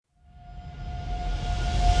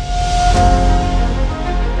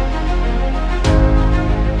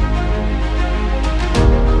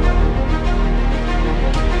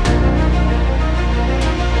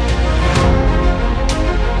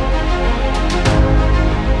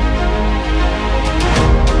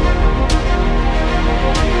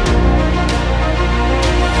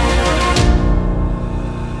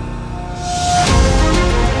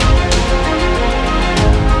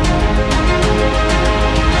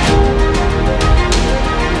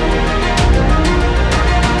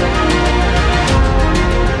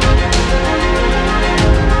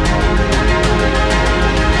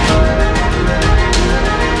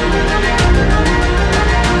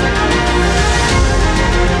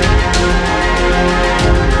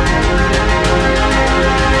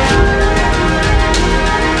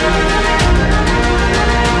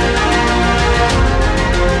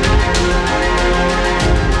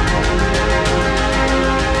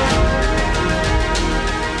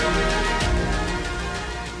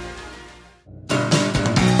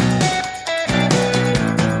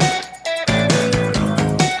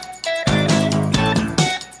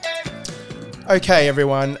Okay,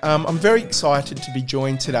 everyone, I'm very excited to be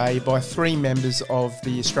joined today by three members of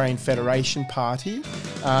the Australian Federation Party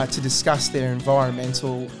to discuss their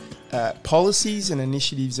environmental policies and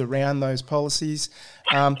initiatives around those policies.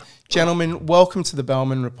 Gentlemen, welcome to the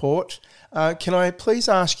Bellman Report. Can I please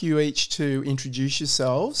ask you each to introduce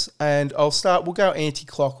yourselves? And we'll go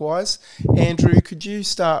anti-clockwise. Andrew, could you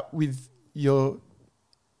start with your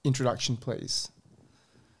introduction, please?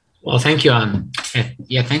 Well, thank you.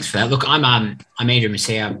 Thanks for that. Look, I'm Andrew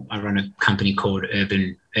Meseha. I run a company called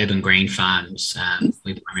Urban Green Farms.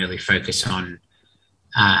 We primarily focus on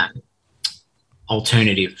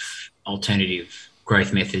alternative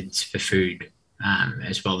growth methods for food,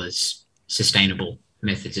 as well as sustainable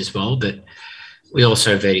methods as well. But we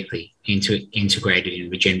also vertically integrated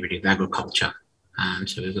in regenerative agriculture.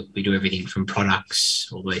 So we do everything from products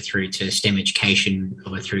all the way through to STEM education,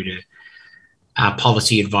 all the way through to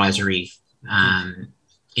policy advisory,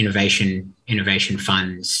 innovation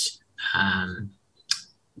funds,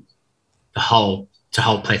 the whole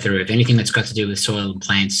plethora of anything that's got to do with soil and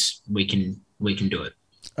plants. We can do it.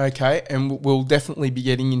 Okay, and we'll definitely be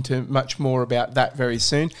getting into much more about that very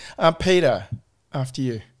soon. Peter, after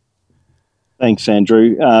you. Thanks,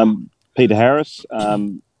 Andrew. Peter Harris.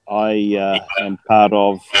 I am part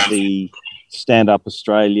of the Stand Up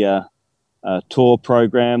Australia tour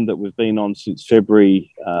program that we've been on since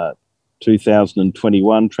February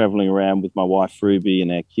 2021, travelling around with my wife Ruby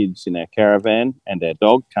and our kids in our caravan and our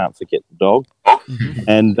dog. Can't forget the dog. Mm-hmm.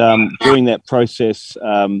 And during that process,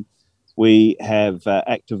 we have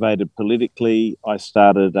activated politically. I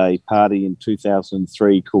started a party in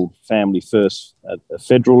 2003 called Family First at a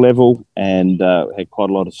federal level and had quite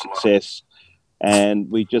a lot of success. And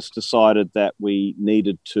we just decided that we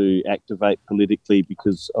needed to activate politically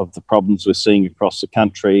because of the problems we're seeing across the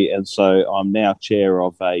country. And so I'm now chair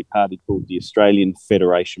of a party called the Australian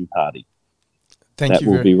Federation Party. That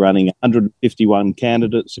will be running 151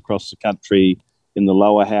 candidates across the country in the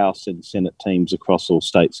lower house and Senate teams across all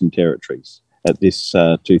states and territories at this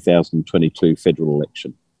 2022 federal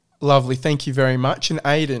election. Lovely. Thank you very much. And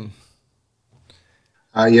Aiden?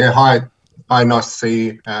 Hi. Hi, nice to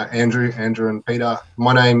see Andrew and Peter.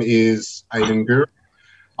 My name is Aiden Gyuru.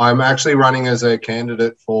 I'm actually running as a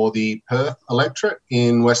candidate for the Perth electorate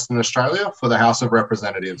in Western Australia for the House of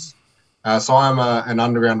Representatives. So I'm an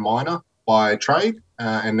underground miner by trade,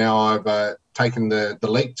 and now I've taken the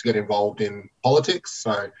leap to get involved in politics.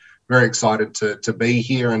 So very excited to be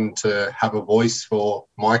here and to have a voice for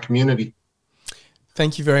my community.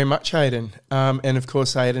 Thank you very much, Aiden. And of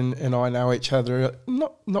course, Aiden and I know each other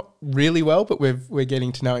not really well, but we're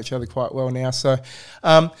getting to know each other quite well now. So,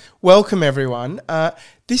 welcome everyone.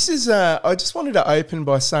 This is I just wanted to open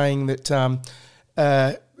by saying that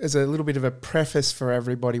as a little bit of a preface for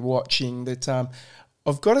everybody watching, that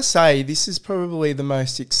I've got to say this is probably the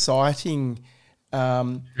most exciting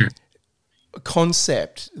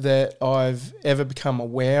concept that I've ever become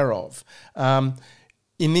aware of.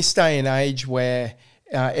 In this day and age where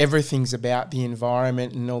everything's about the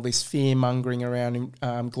environment and all this fear-mongering around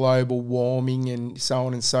global warming and so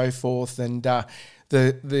on and so forth, and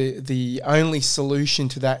the only solution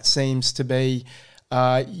to that seems to be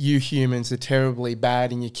you humans are terribly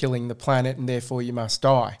bad and you're killing the planet and therefore you must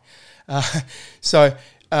die. So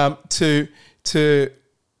to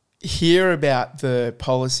hear about the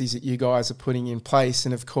policies that you guys are putting in place,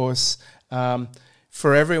 and of course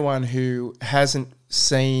for everyone who hasn't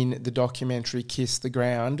seen the documentary Kiss the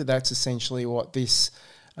Ground, that's essentially what this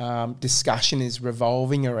discussion is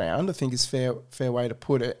revolving around, I think is fair way to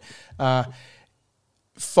put it.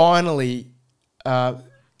 Finally,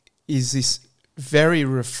 is this very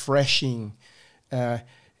refreshing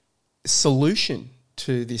solution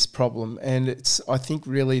to this problem, and it's, I think,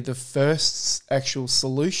 really the first actual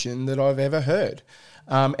solution that I've ever heard.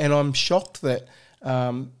 And I'm shocked that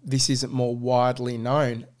this isn't more widely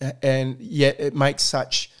known, and yet it makes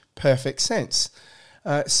such perfect sense.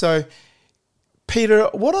 So, Peter,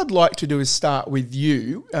 what I'd like to do is start with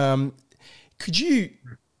you. Could you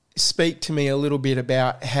speak to me a little bit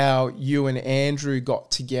about how you and Andrew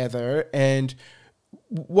got together and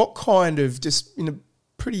what kind of, just in a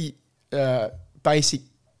pretty basic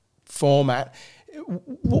format,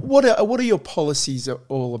 what are your policies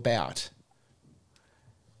all about?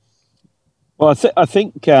 Well, I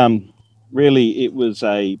think really it was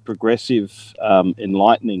a progressive,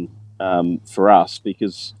 enlightening for us,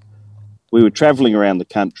 because we were travelling around the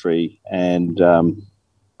country, and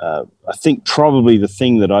I think probably the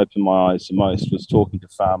thing that opened my eyes the most was talking to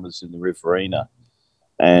farmers in the Riverina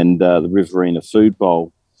and the Riverina Food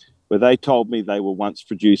Bowl. where they told me they were once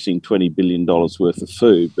producing $20 billion worth of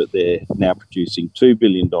food, but they're now producing $2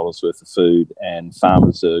 billion worth of food, and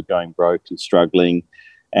farmers are going broke and struggling.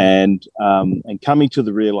 And coming to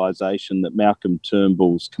the realisation that Malcolm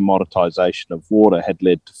Turnbull's commoditisation of water had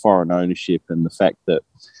led to foreign ownership, and the fact that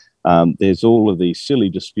there's all of these silly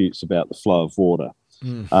disputes about the flow of water.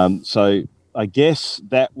 So I guess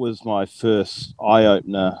that was my first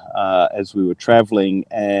eye-opener as we were travelling,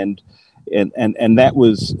 and that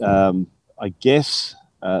was, I guess,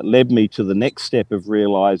 led me to the next step of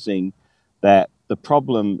realising that the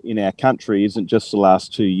problem in our country isn't just the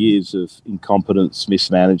last 2 years of incompetence,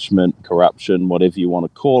 mismanagement, corruption, whatever you want to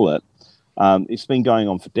call it. It's been going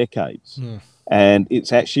on for decades. And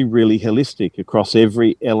it's actually really holistic across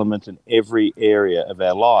every element and every area of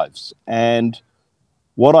our lives. And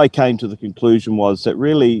what I came to the conclusion was that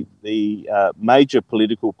really the major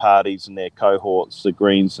political parties and their cohorts, the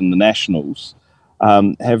Greens and the Nationals,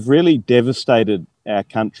 have really devastated our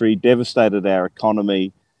country, devastated our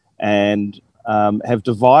economy, and have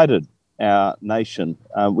divided our nation.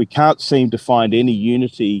 We can't seem to find any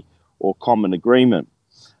unity or common agreement.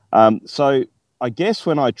 So I guess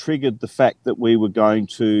when I triggered the fact that we were going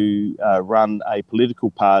to run a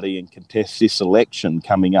political party and contest this election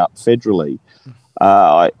coming up federally,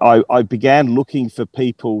 I began looking for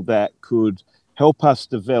people that could help us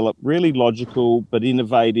develop really logical but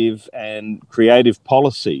innovative and creative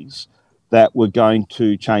policies that were going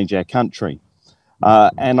to change our country.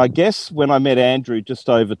 And I guess when I met Andrew just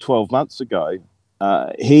over 12 months ago,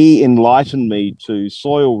 he enlightened me to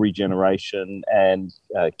soil regeneration and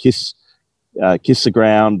Kiss the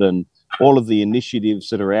Ground and all of the initiatives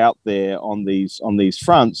that are out there on these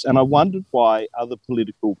fronts. And I wondered why other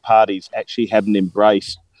political parties actually hadn't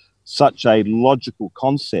embraced such a logical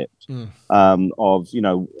concept of,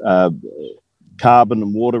 carbon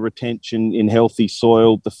and water retention in healthy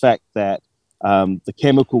soil, the fact that the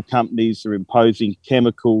chemical companies are imposing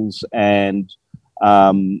chemicals and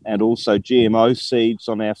also GMO seeds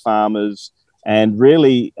on our farmers and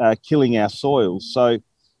really killing our soils. So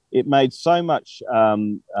it made so much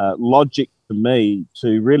logic to me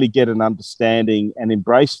to really get an understanding and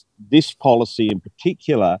embrace this policy in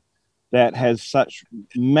particular that has such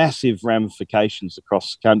massive ramifications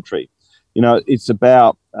across the country. It's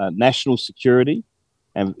about national security,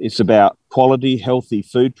 and it's about quality, healthy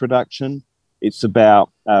food production. It's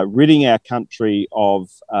about ridding our country of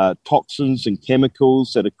toxins and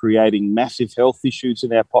chemicals that are creating massive health issues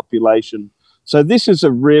in our population. So this is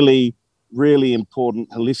a really, really important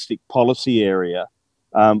holistic policy area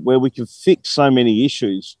where we can fix so many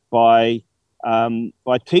issues by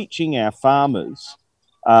teaching our farmers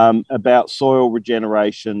about soil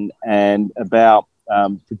regeneration and about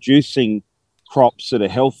producing crops that are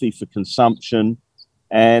healthy for consumption.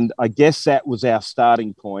 And I guess that was our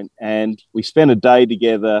starting point. And we spent a day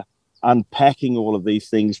together unpacking all of these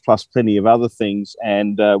things, plus plenty of other things.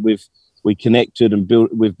 And we connected and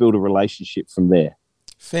we've built a relationship from there.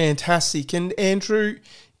 Fantastic. And Andrew,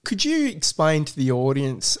 could you explain to the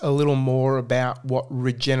audience a little more about what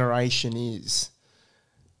regeneration is?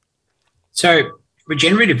 So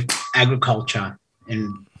regenerative agriculture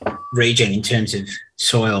and regen in terms of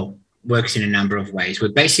soil works in a number of ways. We're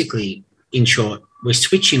basically, in short, we're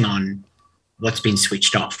switching on what's been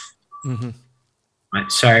switched off. Right?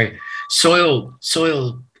 So soil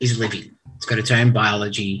is living. It's got its own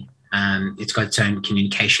biology. It's got its own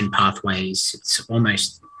communication pathways. It's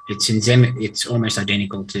almost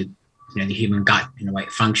identical to the human gut in the way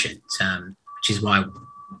it functions, which is why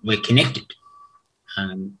we're connected.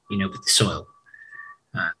 With the soil.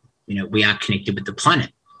 We are connected with the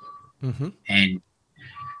planet, and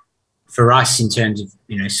for us, in terms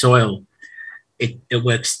of soil, it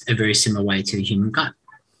works a very similar way to the human gut.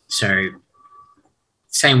 So,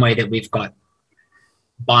 same way that we've got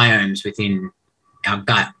biomes within our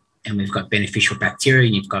gut, and we've got beneficial bacteria,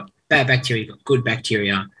 and you've got bad bacteria, you've got good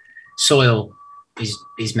bacteria. Soil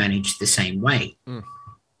is managed the same way.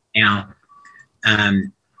 Now,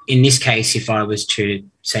 in this case, if I was to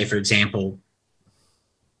say, for example,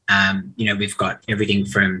 we've got everything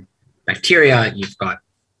from bacteria, you've got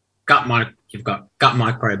gut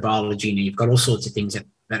microbiology, and you've got all sorts of things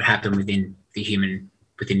that happen within the human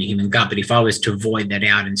gut. But if I was to avoid that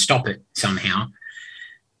out and stop it somehow,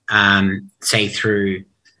 say through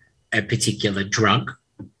a particular drug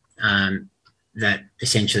that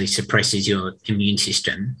essentially suppresses your immune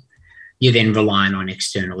system, you're then relying on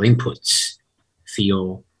external inputs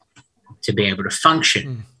to be able to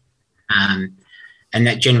function. And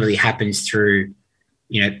that generally happens through,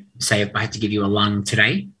 say if I had to give you a lung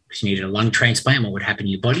today, because you needed a lung transplant, what would happen to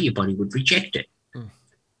your body? Your body would reject it.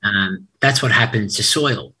 That's what happens to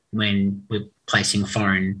soil. when we're placing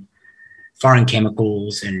foreign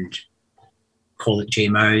chemicals and call it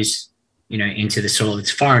GMOs, into the soil. It's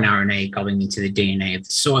foreign RNA going into the DNA of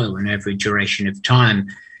the soil, and over a duration of time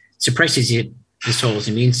suppresses the soil's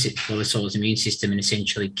immune system and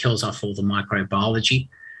essentially kills off all the microbiology,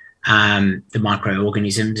 the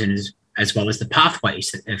microorganisms, and as well as the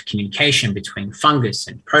pathways of communication between fungus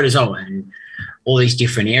and protozoa and all these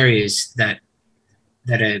different areas that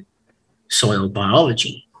are soil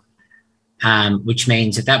biology. Which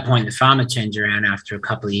means at that point, the farmer turns around after a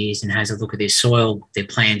couple of years and has a look at their soil. Their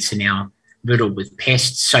plants are now riddled with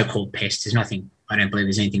pests, so-called pests. I don't believe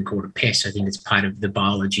there's anything called a pest. I think it's part of the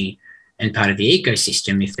biology and part of the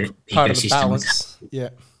ecosystem. If the part ecosystem of the balance,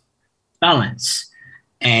 balance.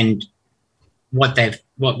 And what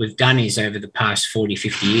we've done is, over the past 40,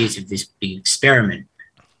 50 years of this big experiment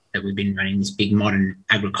that we've been running, this big modern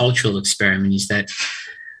agricultural experiment, is that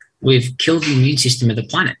we've killed the immune system of the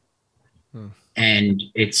planet. And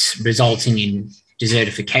it's resulting in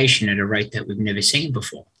desertification at a rate that we've never seen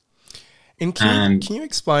before. And can you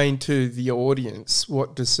explain to the audience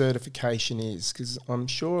what desertification is? Because I'm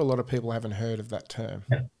sure a lot of people haven't heard of that term.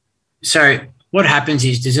 So what happens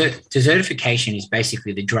is desertification is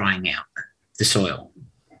basically the drying out the soil,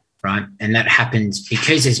 right? And that happens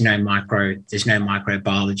because there's no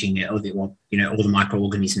microbiology, all the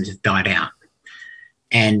microorganisms have died out.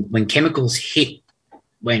 And when chemicals hit,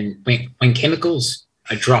 when chemicals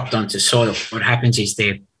are dropped onto soil, what happens is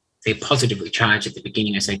they're positively charged at the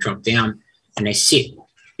beginning as they drop down, and they sit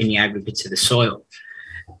in the aggregates of the soil.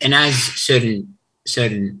 And as certain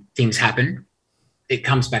things happen, it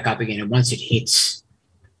comes back up again. And once it hits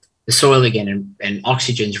the soil again and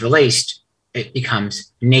oxygen's released, it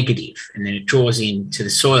becomes negative, and then it draws into the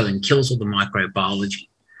soil and kills all the microbiology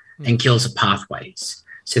and kills the pathways.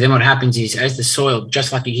 So then what happens is, as the soil,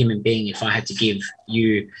 just like a human being, if I had to give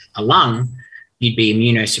you a lung, you'd be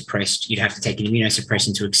immunosuppressed. You'd have to take an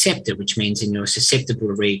immunosuppressant to accept it, which means then you're susceptible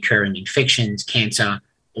to recurring infections, cancer,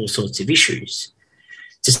 all sorts of issues.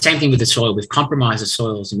 It's the same thing with the soil. We've compromised the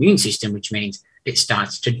soil's immune system, which means it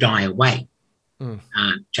starts to die away,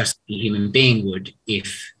 just like a human being would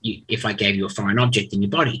if I gave you a foreign object in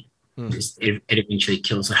your body. It eventually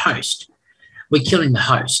kills the host. We're killing the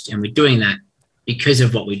host, and we're doing that because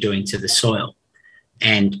of what we're doing to the soil.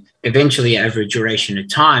 And eventually, over a duration of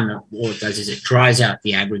time, all it does is it dries out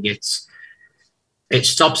the aggregates. It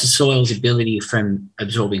stops the soil's ability from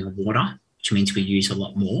absorbing water, which means we use a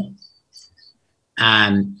lot more.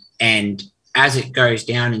 And as it goes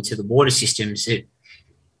down into the water systems, it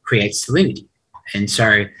creates salinity. And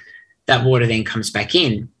so that water then comes back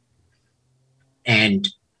in, and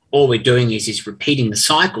all we're doing is repeating the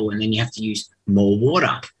cycle, and then you have to use more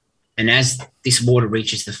water. And as this water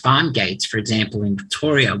reaches the farm gates, for example, in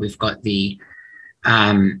Victoria, we've got the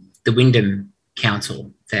Wyndham Council,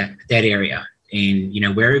 that area in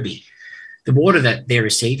Werribee. The water that they're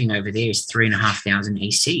receiving over there is 3,500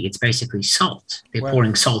 EC. It's basically salt. They're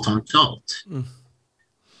pouring salt on salt.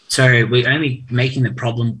 So we're only making the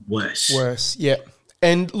problem worse. Worse, yeah.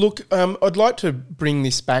 And look, I'd like to bring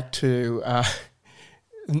this back to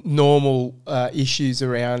normal issues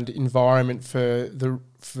around environment for the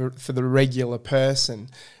regular person.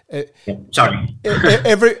 Sorry.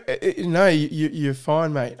 You're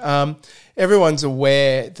fine, mate. Everyone's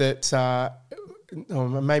aware that,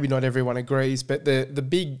 maybe not everyone agrees, but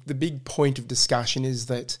the big point of discussion is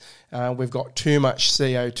that we've got too much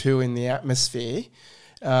CO2 in the atmosphere.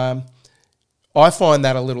 I find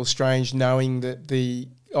that a little strange, knowing that the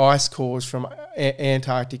ice cores from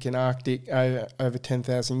Antarctic and Arctic over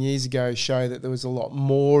 10,000 years ago show that there was a lot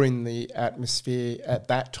more in the atmosphere at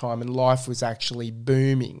that time, and life was actually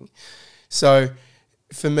booming. So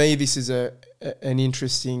for me, this is an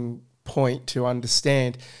interesting point to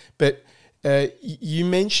understand. But you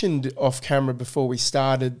mentioned off camera before we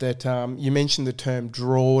started that you mentioned the term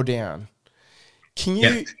drawdown. Can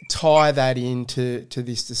you tie that into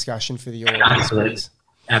this discussion for the audience, please?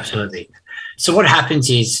 Absolutely. So what happens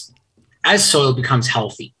is, as soil becomes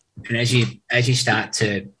healthy, and as you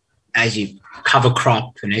cover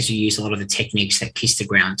crop, and as you use a lot of the techniques that Kiss the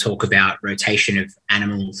Ground talk about, rotation of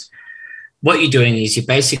animals, what you're doing is you're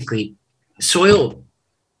basically soil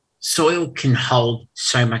can hold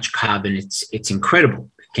so much carbon. It's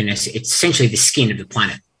incredible. It's essentially the skin of the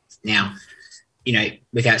planet. Now,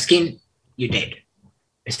 without skin, you're dead,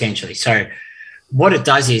 essentially. So what it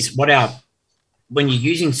does is, when you're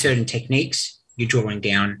using certain techniques, you're drawing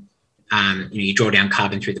down, you draw down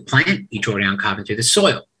carbon through the plant, you draw down carbon through the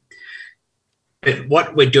soil. But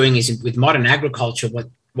what we're doing is, with modern agriculture,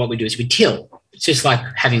 what we do is we till. It's just like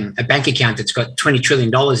having a bank account that's got $20 trillion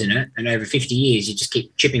in it, and over 50 years, you just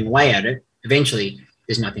keep chipping away at it. Eventually,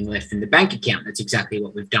 there's nothing left in the bank account. That's exactly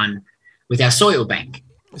what we've done with our soil bank.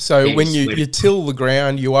 So when you till the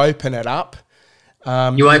ground, you open it up.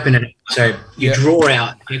 You open it up. So you draw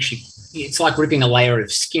out, actually, it's like ripping a layer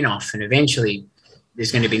of skin off, and eventually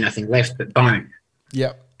there's going to be nothing left but bone.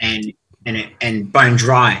 Yep. And bone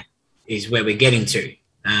dry is where we're getting to.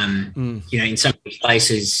 You know, in some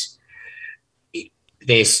places,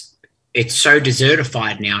 it's so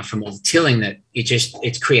desertified now from all the tilling that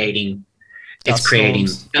it's creating dust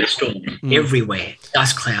storms everywhere,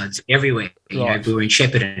 dust clouds everywhere. You know, we were in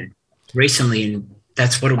Shepparton recently, and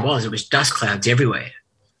that's what it was. It was dust clouds everywhere.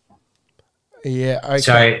 Yeah. Okay.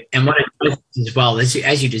 So, and what it does as well is,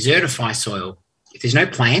 as you desertify soil, if there's no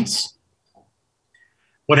plants,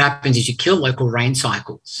 what happens is you kill local rain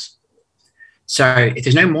cycles. So if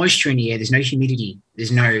there's no moisture in the air, there's no humidity,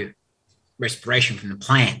 there's no respiration from the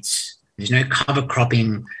plants, there's no cover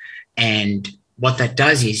cropping, and what that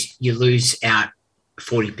does is you lose out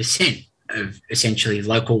 40% of essentially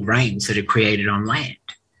local rains that are created on land,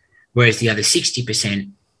 whereas the other 60%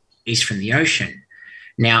 is from the ocean.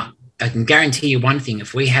 Now, I can guarantee you one thing: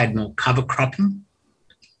 if we had more cover cropping,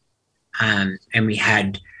 and we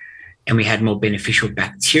had more beneficial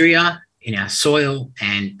bacteria in our soil,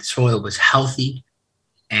 and the soil was healthy,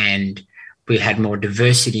 and we had more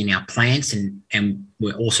diversity in our plants, and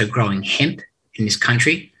we're also growing hemp in this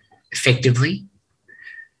country effectively,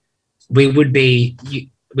 we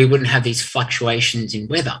wouldn't have these fluctuations in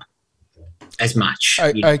weather as much.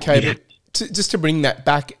 Okay, but just to bring that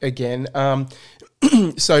back again,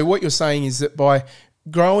 so what you're saying is that by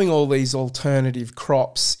growing all these alternative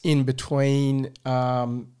crops in between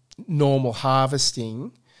normal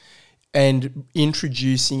harvesting and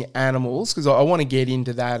introducing animals, because I want to get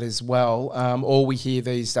into that as well. All we hear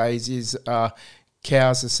these days is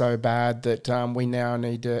cows are so bad that we now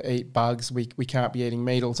need to eat bugs. We can't be eating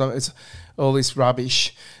meat. It's all this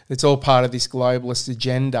rubbish. It's all part of this globalist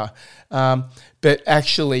agenda. But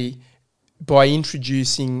actually, by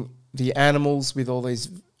introducing the animals with all these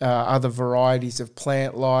other varieties of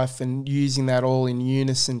plant life and using that all in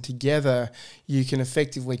unison together, you can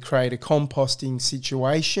effectively create a composting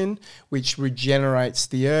situation which regenerates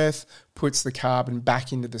the earth, puts the carbon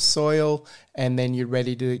back into the soil, and then you're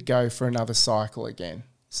ready to go for another cycle again.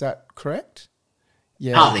 Is that correct?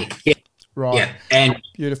 Yeah. Partly, yeah. Right. Yeah. And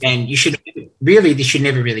beautiful. And they should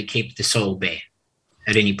never really keep the soil bare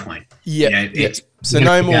at any point. Yeah. You know, so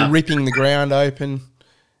no more ripping the ground open,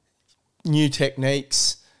 new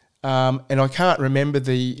techniques. And I can't remember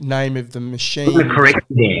the name of the machine. You're correct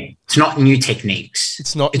there. It's not new techniques.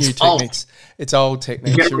 It's new techniques. It's old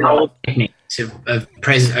techniques. You're right. Old techniques of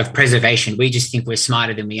preservation. We just think we're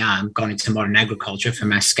smarter than we are and gone into modern agriculture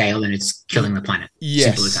from our scale, and it's killing the planet. Yes.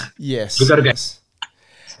 Simple as that. Yes. We've got to go.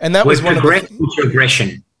 And that was one of the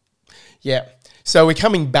aggression. Yeah. So we're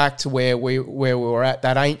coming back to where we were at.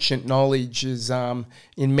 That ancient knowledge is, in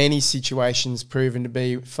many situations, proven to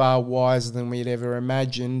be far wiser than we'd ever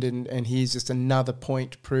imagined. And here's just another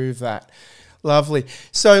point to prove that. Lovely.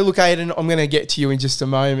 So, look, Aiden, I'm going to get to you in just a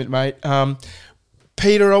moment, mate.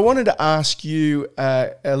 Peter, I wanted to ask you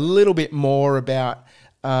a little bit more about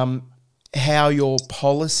how your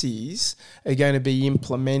policies are going to be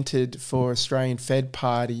implemented for Australian Fed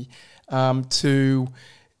Party to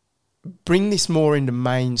bring this more into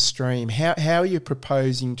mainstream. How are you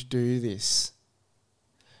proposing to do this?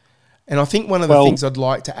 And I think one of the things I'd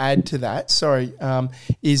like to add to that,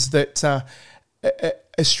 is that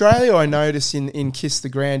Australia, I notice in Kiss the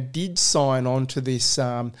Ground, did sign on to this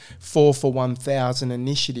 4 for 1,000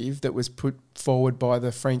 initiative that was put forward by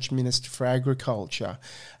the French Minister for Agriculture.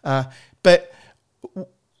 But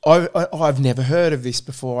I've never heard of this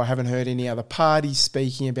before. I haven't heard any other parties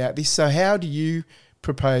speaking about this. So how do you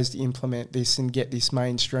propose to implement this and get this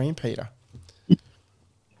mainstream, Peter?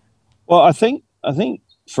 Well, I think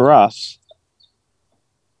for us,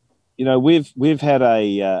 you know, we've had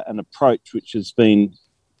an approach which has been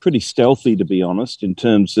pretty stealthy, to be honest, in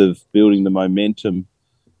terms of building the momentum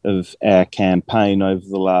of our campaign over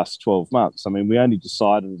the last 12 months. I mean, we only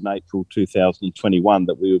decided in April 2021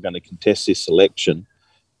 that we were going to contest this election,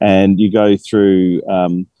 and you go through a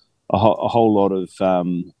whole lot of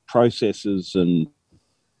processes and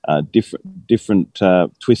different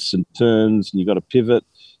twists and turns, and you've got to pivot.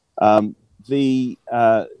 And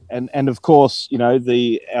of course, you know,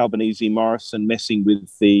 the Albanese Morrison messing with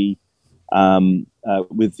the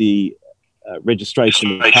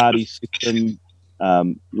registration of party system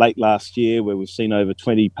late last year, where we've seen over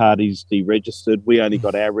 20 parties deregistered. We only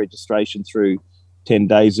got our registration through 10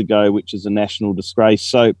 days ago, which is a national disgrace.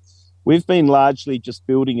 So We've been largely just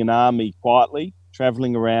building an army quietly,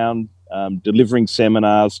 traveling around, delivering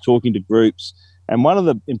seminars, talking to groups. And one of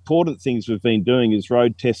the important things we've been doing is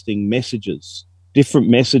road testing messages, different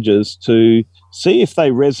messages, to see if they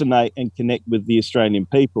resonate and connect with the Australian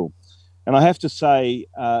people. And I have to say,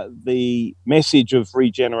 the message of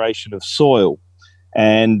regeneration of soil,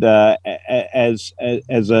 and as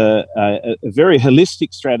a very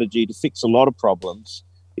holistic strategy to fix a lot of problems,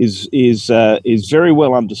 is very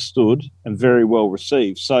well understood and very well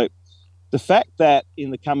received. So the fact that in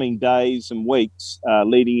the coming days and weeks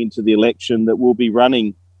leading into the election that we'll be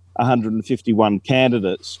running 151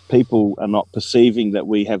 candidates, people are not perceiving that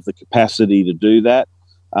we have the capacity to do that,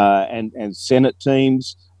 and Senate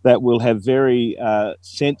teams that will have very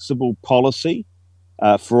sensible policy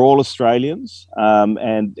for all Australians.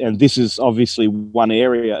 And this is obviously one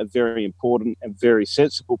area of very important and very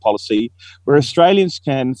sensible policy where Australians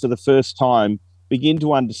can, for the first time, begin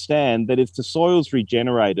to understand that if the soil's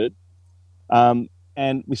regenerated and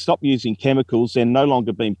we stop using chemicals, they're no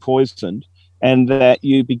longer being poisoned, and that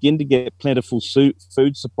you begin to get plentiful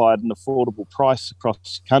food supply at an affordable price across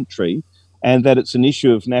the country, and that it's an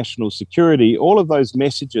issue of national security. All of those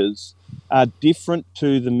messages are different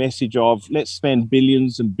to the message of let's spend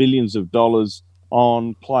billions and billions of dollars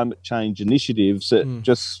on climate change initiatives that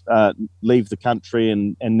just leave the country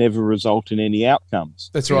and never result in any outcomes.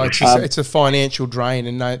 That's right. It's a financial drain,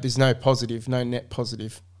 and there's no net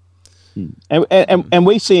positive. And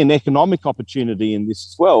we see an economic opportunity in this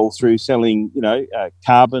as well through selling,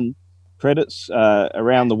 carbon credits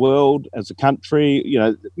around the world as a country.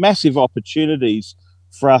 Massive opportunities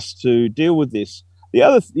for us to deal with this. The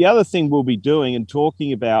other thing we'll be doing and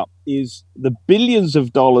talking about is the billions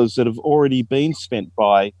of dollars that have already been spent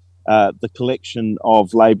by the collection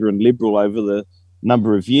of Labor and Liberal over the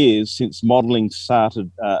number of years since modelling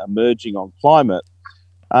started emerging on climate.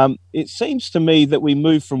 It seems to me that we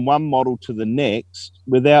move from one model to the next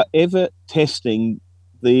without ever testing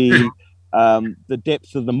the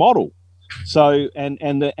depth of the model. So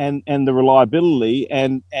and the reliability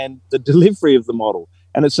and the delivery of the model.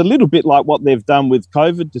 And it's a little bit like what they've done with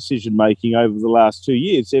COVID decision making over the last 2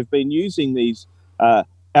 years. They've been using these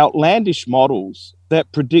outlandish models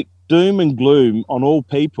that predict doom and gloom on all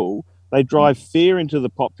people. They drive fear into the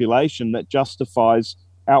population that justifies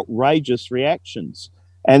outrageous reactions.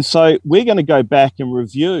 And so we're going to go back and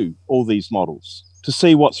review all these models to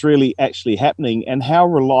see what's really actually happening and how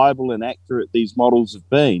reliable and accurate these models have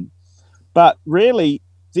been. But really,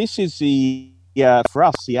 this is for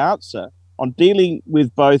us, the answer on dealing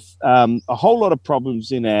with both a whole lot of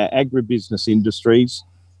problems in our agribusiness industries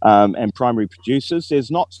and primary producers. There's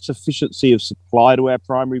not sufficiency of supply to our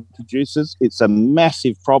primary producers. It's a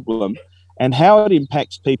massive problem. And how it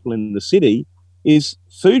impacts people in the city is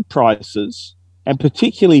food prices, and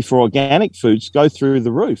particularly for organic foods, go through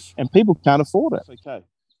the roof and people can't afford it. Okay.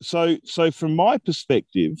 So from my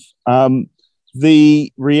perspective,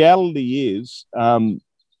 the reality is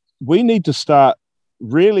we need to start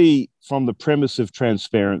really from the premise of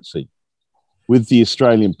transparency with the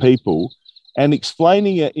Australian people and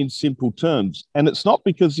explaining it in simple terms. And it's not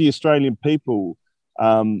because the Australian people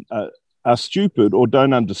are stupid or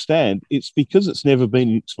don't understand. It's because it's never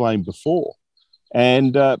been explained before.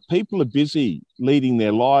 And people are busy leading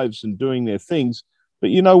their lives and doing their things. But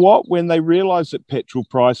you know what? When they realise that petrol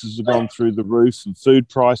prices have gone through the roof and food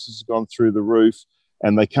prices have gone through the roof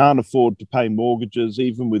and they can't afford to pay mortgages,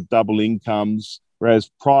 even with double incomes, whereas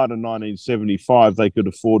prior to 1975, they could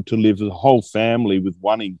afford to live as a whole family with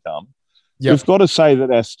one income. Yep. We've got to say that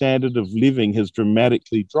our standard of living has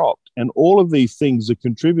dramatically dropped, and all of these things are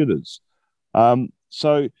contributors. The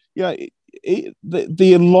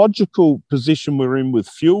illogical position we're in with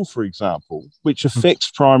fuel, for example, which affects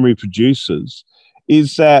primary producers,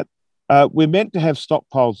 is that we're meant to have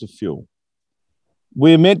stockpiles of fuel.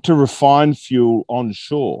 We're meant to refine fuel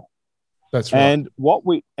onshore. That's right.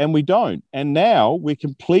 And we don't. And now we're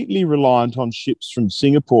completely reliant on ships from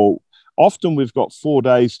Singapore. Often we've got 4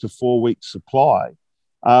 days to 4 weeks supply.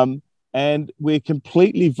 And we're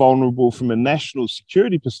completely vulnerable from a national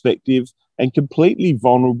security perspective and completely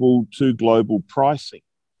vulnerable to global pricing.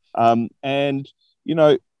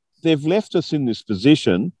 They've left us in this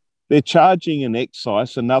position. They're charging an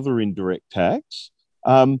excise, another indirect tax,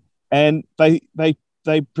 and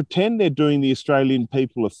they pretend they're doing the Australian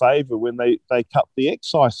people a favour when they cut the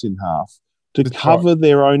excise in half to cover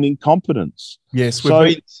their own incompetence. Yes,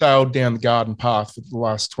 we've been sailed down the garden path for the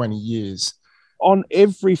last 20 years. On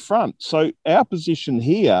every front. So our position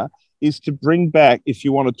here is to bring back, if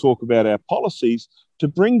you want to talk about our policies, to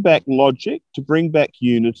bring back logic, to bring back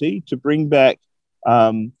unity, to bring back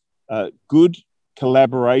good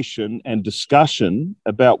collaboration and discussion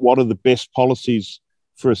about what are the best policies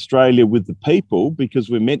for Australia with the people, because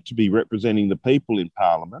we're meant to be representing the people in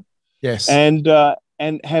Parliament. Yes. And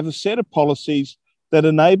have a set of policies that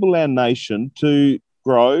enable our nation to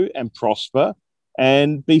grow and prosper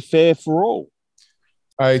and be fair for all.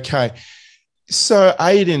 Okay. So,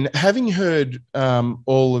 Aiden, having heard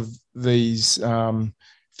all of these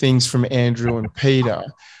things from Andrew and Peter,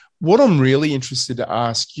 what I'm really interested to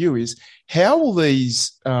ask you is, how will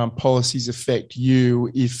these policies affect you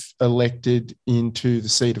if elected into the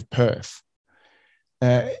seat of Perth?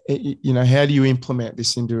 How do you implement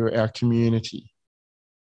this into our community?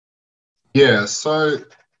 Yeah, so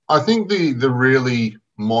I think the really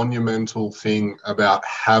monumental thing about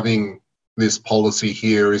having this policy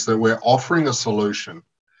here is that we're offering a solution.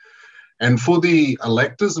 And for the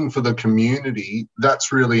electors and for the community,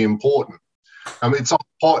 that's really important. It's a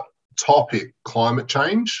hot topic, climate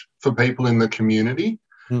change, for people in the community.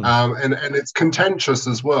 And it's contentious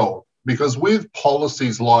as well, because with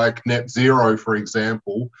policies like net zero, for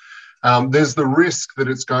example, there's the risk that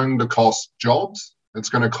it's going to cost jobs, it's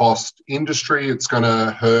going to cost industry, it's going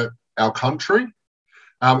to hurt our country.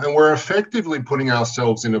 And we're effectively putting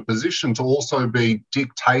ourselves in a position to also be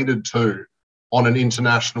dictated to on an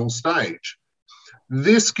international stage.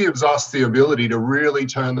 This gives us the ability to really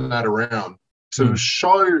turn that around, to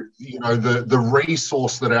show, the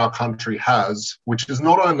resource that our country has, which is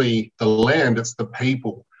not only the land, it's the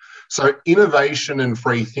people. So innovation and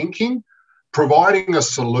free thinking, providing a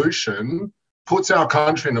solution, puts our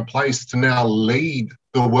country in a place to now lead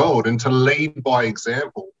the world and to lead by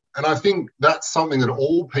example. And I think that's something that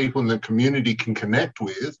all people in the community can connect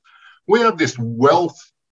with. We have this wealth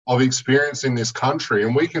of experience in this country,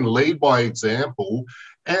 and we can lead by example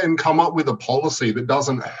and come up with a policy that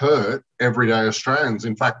doesn't hurt everyday Australians.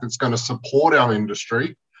 In fact, it's going to support our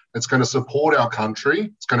industry, it's going to support our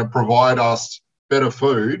country, it's going to provide us better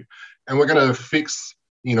food, and we're going to fix,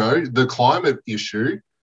 the climate issue.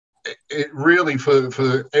 It really,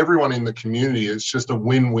 for everyone in the community, it's just a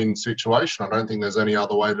win-win situation. I don't think there's any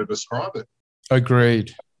other way to describe it.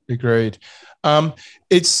 Agreed.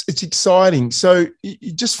 It's exciting. So,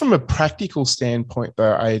 just from a practical standpoint,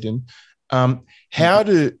 though, Aiden, how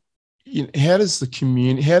does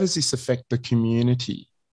this affect the community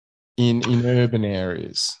in urban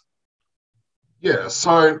areas? Yeah,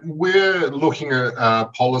 so we're looking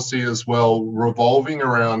at policy as well, revolving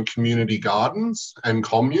around community gardens and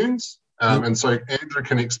communes. And so Andrew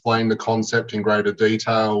can explain the concept in greater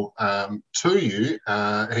detail to you.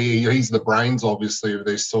 He's the brains, obviously, of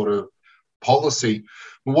this sort of policy.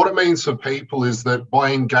 But what it means for people is that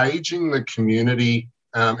by engaging the community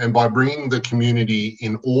and by bringing the community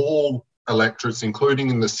in all electorates, including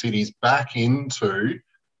in the cities, back into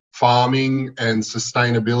farming and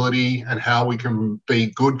sustainability and how we can be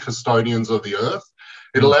good custodians of the earth,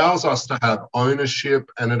 it allows us to have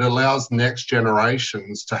ownership, and it allows next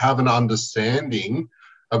generations to have an understanding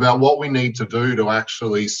about what we need to do to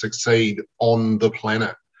actually succeed on the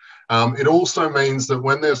planet. It also means that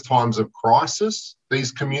when there's times of crisis,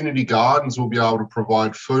 these community gardens will be able to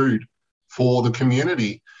provide food for the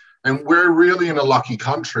community. And we're really in a lucky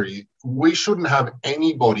country. We shouldn't have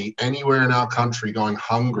anybody anywhere in our country going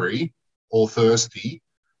hungry or thirsty,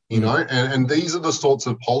 and these are the sorts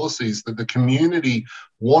of policies that the community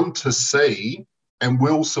want to see and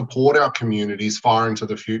will support our communities far into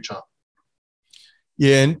the future.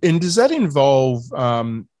 Yeah, and does that involve,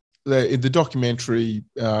 the documentary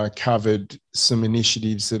covered some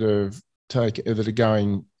initiatives that are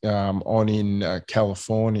going on in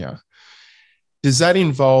California. Does that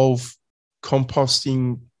involve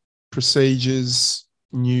composting procedures,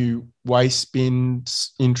 new waste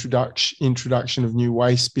bins, introduction of new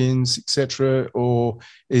waste bins, etc., or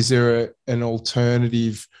is there an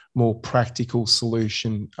alternative, more practical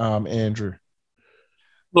solution, Andrew?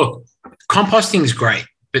 Look, composting is great,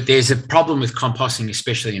 but there's a problem with composting,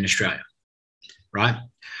 especially in Australia, right?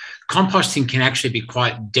 Composting can actually be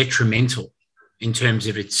quite detrimental in terms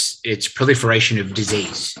of its proliferation of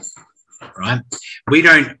disease. Right, we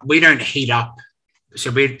don't heat up.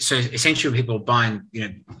 So essentially, people are buying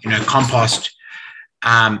compost.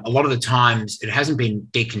 A lot of the times, it hasn't been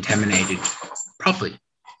decontaminated properly,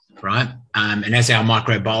 right? And as our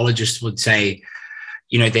microbiologists would say,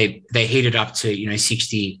 they heat it up to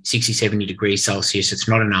 60, 70 degrees Celsius. It's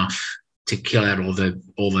not enough to kill out all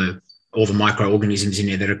the microorganisms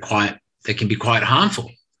in there that can be quite harmful,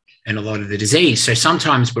 and a lot of the disease. So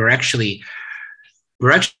sometimes we're actually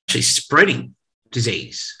spreading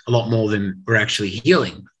disease a lot more than we're actually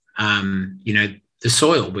healing. The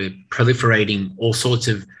soil, we're proliferating all sorts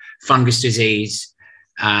of fungus disease,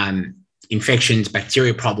 infections,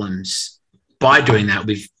 bacteria problems by doing that.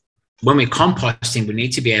 When we're composting, we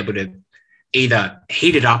need to be able to either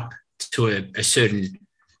heat it up to a certain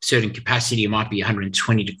capacity, it might be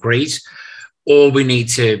 120 degrees, or we need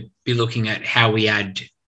to be looking at how we add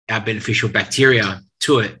our beneficial bacteria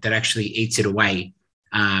to it that actually eats it away,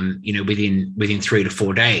 within 3 to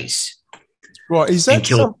 4 days. Right. Is that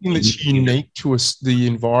something that's unique to the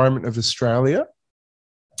environment of Australia?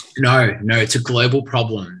 No, it's a global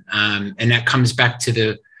problem. And that comes back to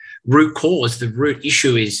the root cause. The root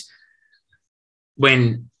issue is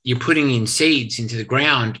when you're putting in seeds into the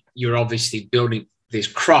ground, you're obviously building these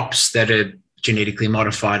crops that are genetically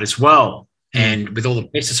modified as well. And with all the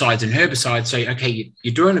pesticides and herbicides, so, okay,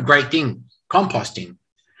 you're doing a great thing, composting,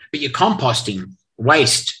 but you're composting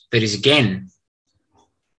waste that is, again,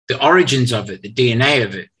 the origins of it, the DNA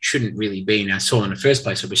of it shouldn't really be in our soil in the first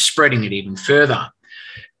place. So we're spreading it even further.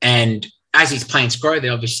 And as these plants grow, they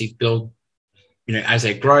obviously build, as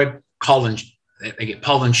they grow, they get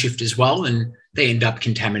pollen shift as well, and they end up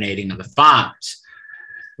contaminating other farms.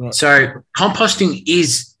 Right. So composting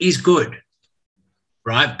is good,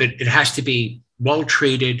 right? But it has to be well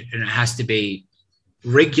treated and it has to be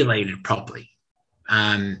regulated properly.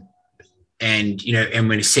 And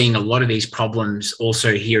we're seeing a lot of these problems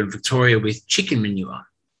also here in Victoria with chicken manure.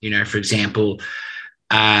 For example,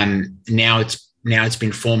 now it's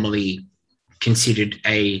been formally considered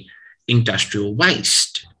a industrial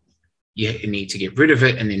waste. You need to get rid of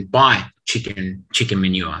it and then buy chicken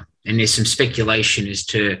manure. And there's some speculation as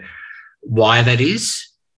to why that is.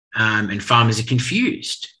 And farmers are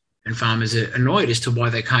confused and farmers are annoyed as to why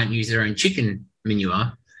they can't use their own chicken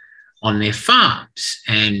manure on their farms.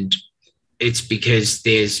 And it's because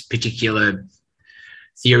there's particular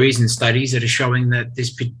theories and studies that are showing that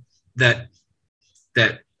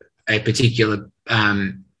that a particular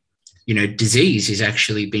disease is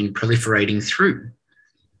actually been proliferating through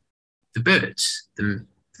the birds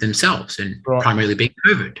themselves, and primarily being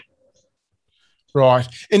COVID. Right.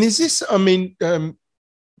 And is this,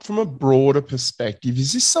 from a broader perspective,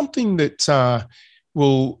 is this something that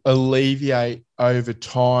will alleviate over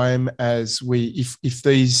time as if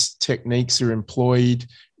these techniques are employed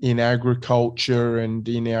in agriculture and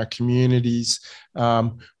in our communities,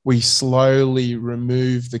 we slowly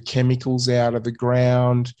remove the chemicals out of the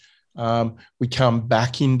ground, we come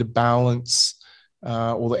back into balance,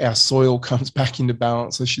 or our soil comes back into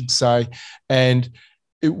balance, I should say, and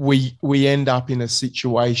we end up in a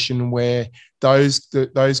situation where those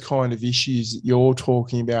kind of issues that you're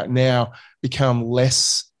talking about now become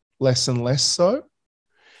less and less so?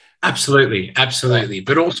 Absolutely.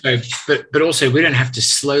 But also we don't have to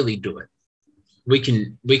slowly do it. We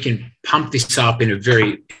can pump this up in a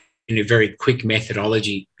very quick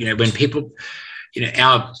methodology. When people,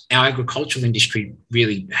 our agricultural industry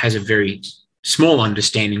really has a very small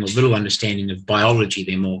understanding or little understanding of biology.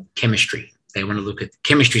 They're more chemistry. They want to look at the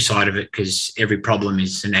chemistry side of it because every problem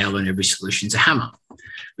is a nail and every solution is a hammer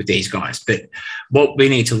with these guys. But what we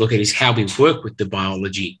need to look at is how we work with the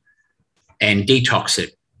biology and detox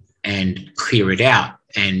it and clear it out.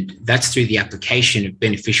 And that's through the application of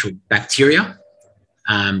beneficial bacteria,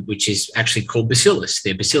 which is actually called bacillus.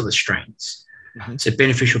 They're bacillus strains. Mm-hmm. So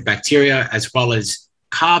beneficial bacteria as well as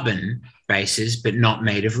carbon bases, but not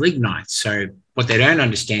made of lignite. So what they don't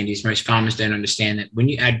understand is most farmers don't understand that when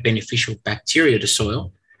you add beneficial bacteria to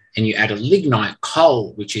soil and you add a lignite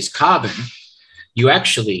coal, which is carbon, you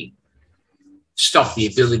actually stop the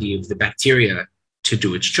ability of the bacteria to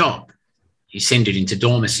do its job. You send it into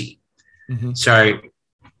dormancy. Mm-hmm. So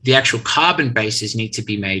the actual carbon bases need to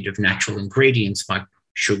be made of natural ingredients like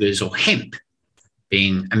sugars or hemp,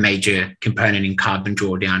 being a major component in carbon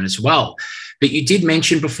drawdown as well. But you did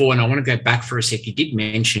mention before, and I want to go back for a sec, you did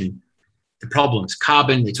mention the problems.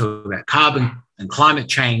 Carbon, they talk about carbon and climate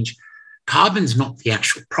change. Carbon's not the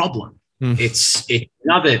actual problem. The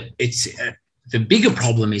bigger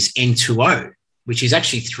problem is N2O, which is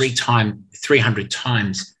actually 300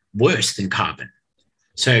 times worse than carbon.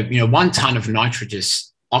 So, 1 ton of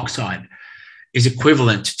nitrous oxide is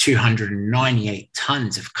equivalent to 298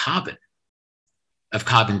 tons of carbon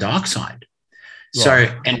dioxide. Right. So,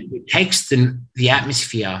 and it takes the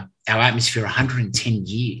atmosphere, our atmosphere, 110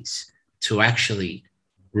 years to actually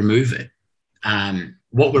remove it.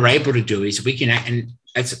 What we're able to do is we can, and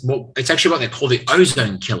it's actually what they call the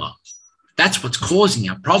ozone killer. That's what's causing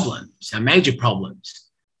our problems, our major problems.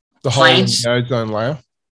 The hole in the ozone layer?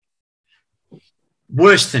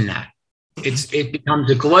 Worse than that. It becomes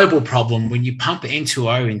a global problem when you pump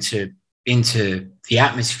N2O into the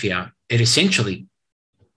atmosphere. It essentially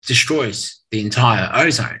destroys the entire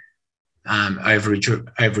ozone over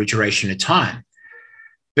a duration of time.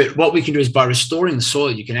 But what we can do is by restoring the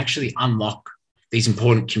soil, you can actually unlock these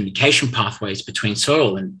important communication pathways between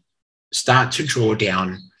soil and start to draw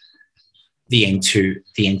down the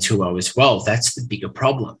N2O as well. That's the bigger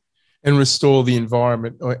problem. And restore the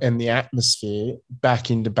environment and the atmosphere back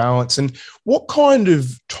into balance. And what kind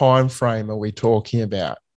of time frame are we talking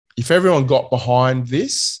about? If everyone got behind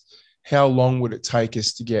this, how long would it take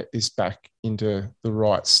us to get this back into the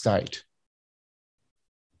right state?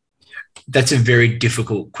 That's a very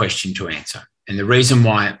difficult question to answer. And the reason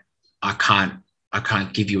why I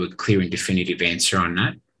can't give you a clear and definitive answer on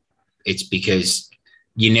that, it's because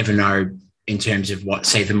you never know in terms of what,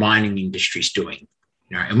 say, the mining industry is doing.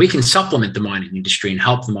 And we can supplement the mining industry and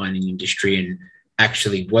help the mining industry and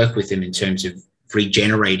actually work with them in terms of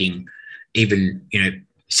regenerating even,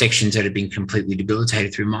 sections that have been completely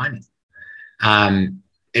debilitated through mining.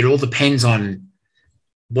 It all depends on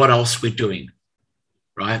what else we're doing,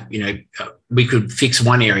 right? We could fix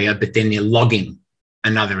one area, but then they're logging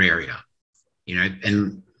another area,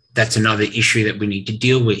 and that's another issue that we need to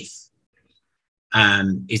deal with,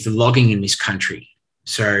 is the logging in this country.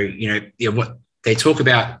 So, what they talk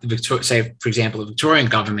about, say, for example, the Victorian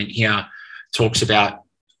government here talks about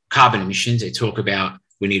carbon emissions. They talk about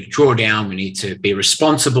we need to draw down, we need to be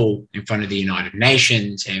responsible in front of the United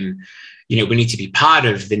Nations, and, we need to be part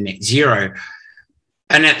of the net zero.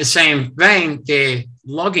 And at the same vein, they're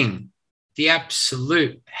logging the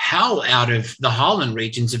absolute hell out of the highland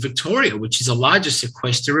regions of Victoria, which is the largest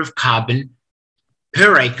sequester of carbon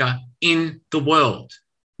per acre in the world.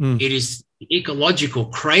 It is the ecological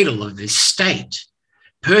cradle of this state.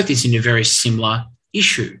 Perth is in a very similar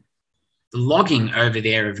issue. The logging over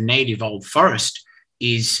there of native old forest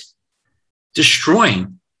is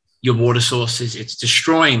destroying your water sources. It's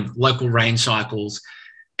destroying local rain cycles.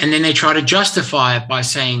 And then they try to justify it by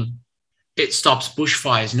saying it stops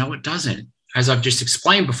bushfires. No, it doesn't. As I've just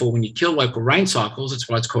explained before, when you kill local rain cycles, that's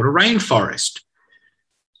why it's called a rainforest.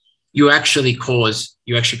 You actually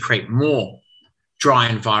create more dry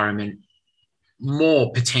environment,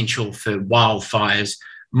 more potential for wildfires,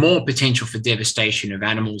 more potential for devastation of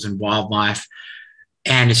animals and wildlife.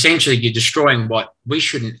 And essentially you're destroying what we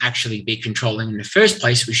shouldn't actually be controlling in the first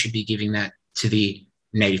place. We should be giving that to the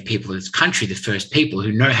native people of this country, the first people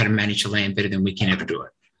who know how to manage the land better than we can ever do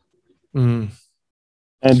it.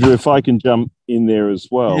 Andrew, if I can jump in there as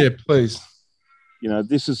well. Yeah, please.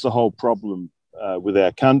 This is the whole problem with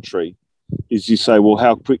our country, is you say, well,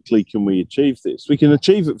 how quickly can we achieve this? We can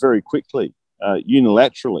achieve it very quickly,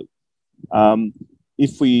 unilaterally,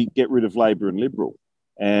 if we get rid of Labor and Liberal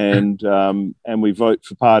and we vote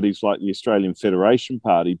for parties like the Australian Federation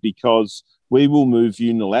Party, because we will move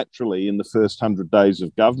unilaterally in the first 100 days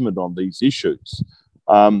of government on these issues.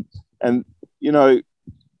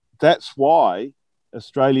 That's why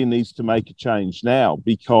Australia needs to make a change now,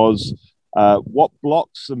 because what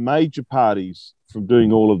blocks the major parties from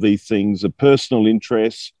doing all of these things are personal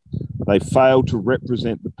interests. They fail to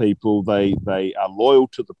represent the people. They are loyal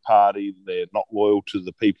to the party. They're not loyal to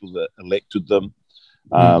the people that elected them.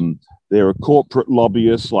 There are corporate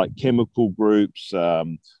lobbyists like chemical groups,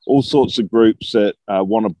 all sorts of groups that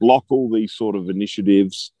want to block all these sort of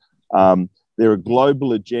initiatives. There are global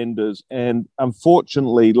agendas, and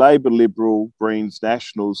unfortunately, Labor, Liberal, Greens,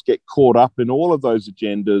 Nationals get caught up in all of those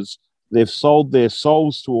agendas. They've sold their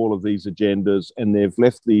souls to all of these agendas, and they've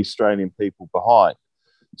left the Australian people behind.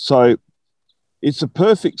 So it's a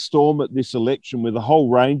perfect storm at this election, with a whole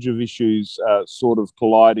range of issues sort of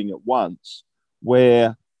colliding at once,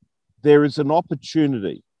 where there is an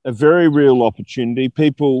opportunity, a very real opportunity.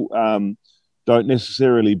 People don't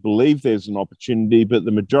necessarily believe there's an opportunity, but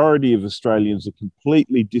the majority of Australians are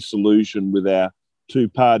completely disillusioned with our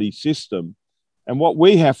two-party system. And what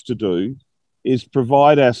we have to do is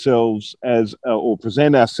provide ourselves or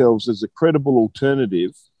present ourselves as a credible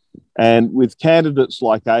alternative. And with candidates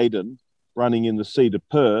like Aiden running in the seat of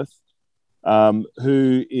Perth,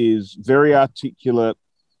 who is very articulate,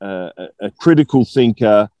 a critical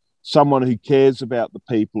thinker, someone who cares about the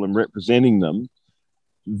people and representing them,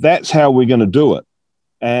 that's how we're going to do it.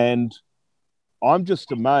 And I'm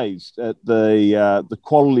just amazed at the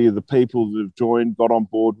quality of the people that have got on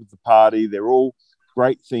board with the party. They're all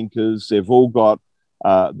great thinkers. They're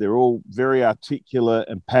all very articulate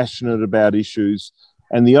and passionate about issues.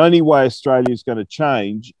 And the only way Australia is going to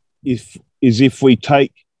change is if we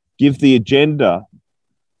give the agenda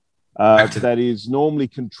that is normally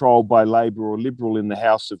controlled by Labor or Liberal in the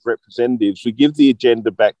House of Representatives. We give the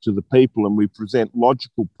agenda back to the people, and we present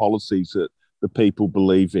logical policies that the people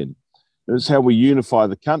believe in. That's how we unify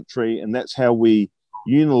the country, and that's how we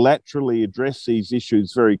unilaterally address these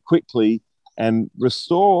issues very quickly and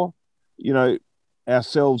restore,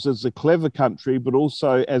 ourselves as a clever country, but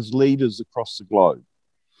also as leaders across the globe.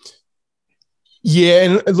 Yeah,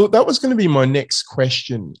 and look, that was going to be my next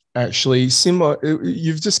question, actually. Similar,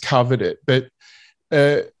 you've just covered it, but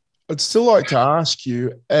I'd still like to ask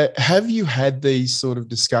you, have you had these sort of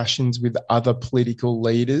discussions with other political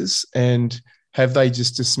leaders, and have they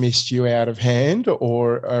just dismissed you out of hand,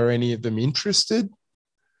 or are any of them interested?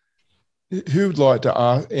 Who would like to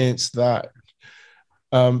answer that?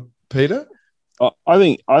 Peter? I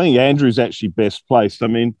think Andrew's actually best placed. I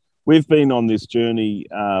mean, we've been on this journey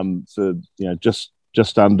for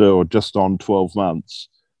just under or just on 12 months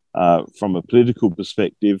from a political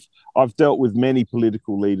perspective. I've dealt with many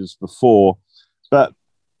political leaders before, but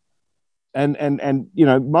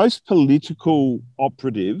most political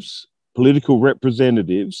operatives, political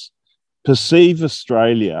representatives, perceive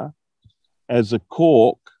Australia as a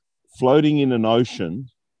cork floating in an ocean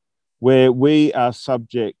where we are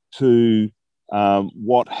subject to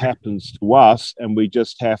what happens to us, and we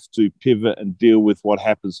just have to pivot and deal with what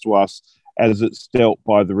happens to us as it's dealt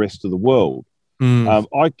by the rest of the world.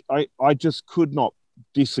 I just could not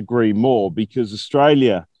disagree more, because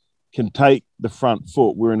Australia can take the front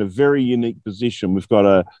foot. We're in a very unique position. We've got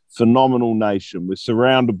a phenomenal nation. We're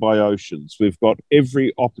surrounded by oceans. We've got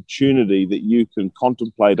every opportunity that you can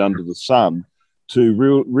contemplate under the sun to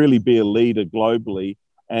really be a leader globally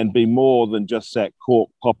and be more than just that cork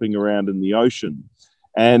popping around in the ocean.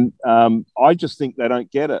 And I just think they don't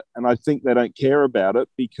get it. And I think they don't care about it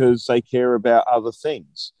because they care about other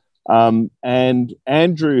things. And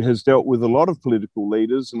Andrew has dealt with a lot of political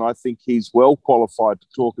leaders, and I think he's well qualified to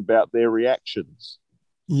talk about their reactions.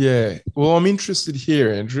 Yeah. Well, I'm interested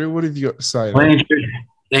here, Andrew. What have you got to say? Well,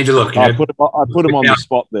 Andrew, look, I put him on the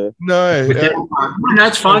spot there. No, no,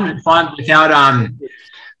 it's fine. It's fine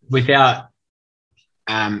without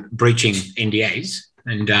breaching NDAs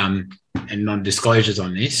and non-disclosures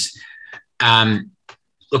on this.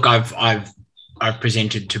 Look, I've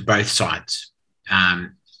presented to both sides.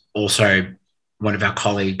 Also, one of our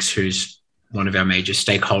colleagues, who's one of our major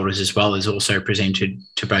stakeholders as well, has also presented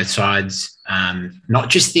to both sides. Not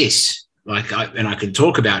just this, and I can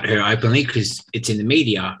talk about her openly because it's in the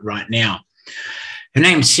media right now. Her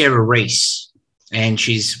name's Sarah Rees, and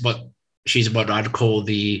she's what I'd call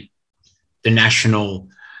the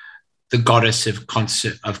goddess of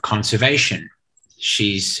conservation.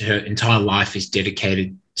 Her entire life is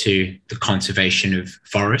dedicated to the conservation of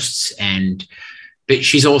forests, but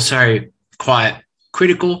she's also quite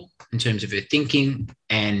critical in terms of her thinking,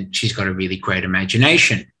 and she's got a really great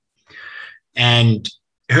imagination. And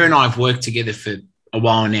her and I have worked together for a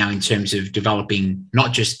while now in terms of developing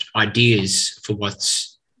not just ideas for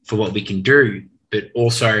what we can do, but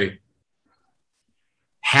also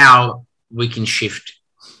how we can shift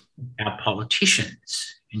our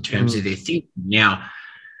politicians in terms of their thinking. Now,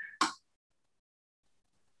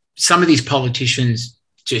 some of these politicians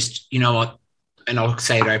just, you know what, and I'll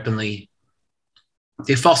say it openly,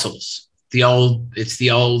 they're fossils. It's the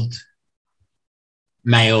old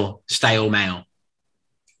stale male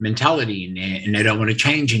mentality in there, and they don't want to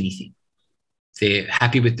change anything. They're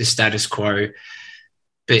happy with the status quo,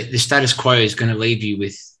 but the status quo is going to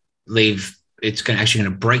it's actually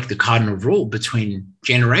going to break the cardinal rule between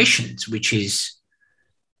generations, which is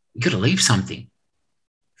you've got to leave something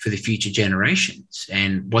for the future generations.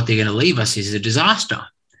 And what they're going to leave us is a disaster.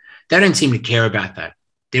 They don't seem to care about that.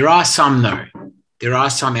 There are some, though. There are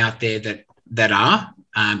some out there that are,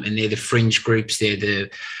 and they're the fringe groups. There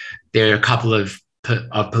are a couple of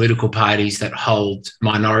political parties that hold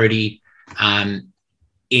minority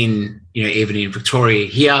even in Victoria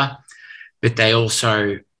here, but they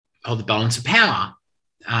also hold the balance of power.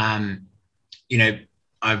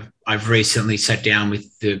 I've recently sat down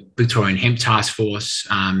with the Victorian Hemp Task Force,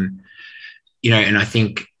 and I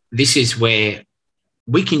think this is where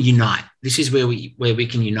we can unite. This is where we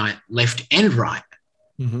can unite left and right,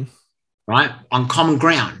 right, on common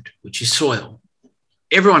ground, which is soil.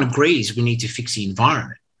 Everyone agrees we need to fix the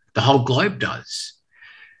environment. The whole globe does.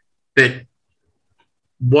 But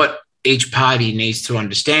what each party needs to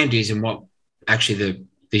understand is, and what actually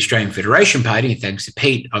the Australian Federation Party, thanks to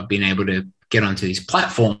Pete, I've been able to get onto these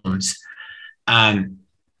platforms, they're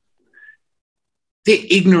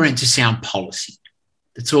ignorant to sound policy.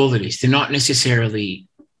 That's all it is. They're not necessarily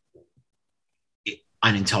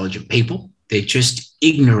unintelligent people. They're just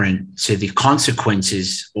ignorant to the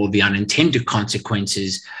consequences or the unintended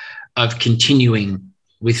consequences of continuing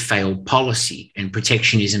with failed policy and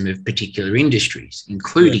protectionism of particular industries,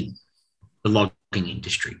 including the logging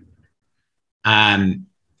industry. And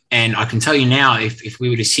I can tell you now, if we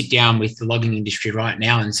were to sit down with the logging industry right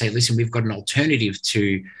now and say, listen, we've got an alternative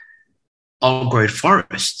to old-growth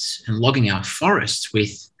forests and logging our forests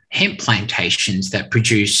with hemp plantations that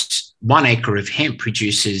produce 1 acre of hemp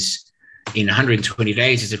produces in 120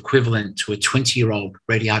 days is equivalent to a 20-year-old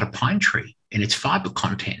radiata pine tree in its fiber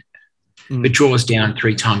content. It draws down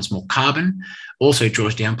 3 times more carbon, also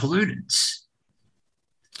draws down pollutants.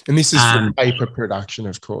 And this is for paper production,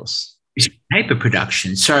 of course. It's paper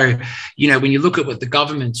production. So, when you look at what the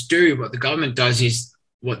governments do, what the government does is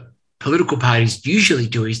what political parties usually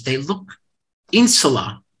do is they look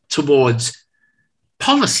insular towards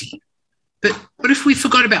policy. But what if we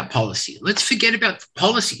forgot about policy? Let's forget about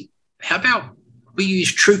policy. How about we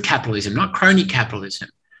use true capitalism, not crony capitalism,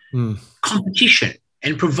 competition,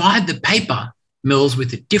 and provide the paper mills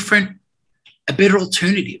with a better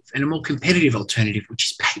alternative and a more competitive alternative,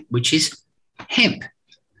 which is hemp.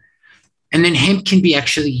 And then hemp can be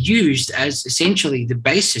actually used as essentially the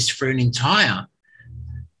basis for an entire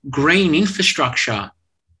green infrastructure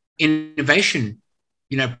innovation,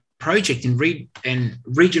 project in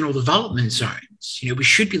regional development zones. We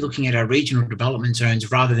should be looking at our regional development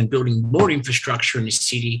zones rather than building more infrastructure in the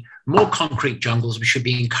city, more concrete jungles. We should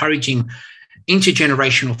be encouraging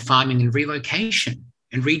intergenerational farming and relocation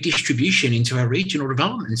and redistribution into our regional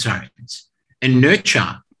development zones and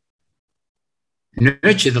nurture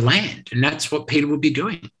the land. And that's what Peter will be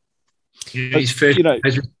doing.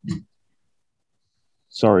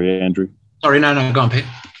 Sorry, Andrew. Sorry, no, go on, Pete.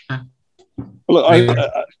 Look,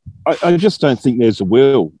 I just don't think there's a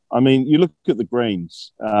will. I mean, you look at the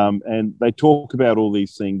Greens and they talk about all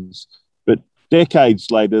these things, but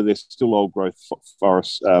decades later, there's still old growth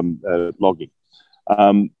forest logging.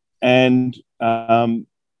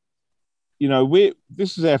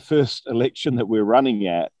 This is our first election that we're running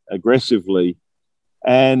at aggressively,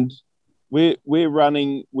 and we're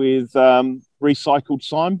running with recycled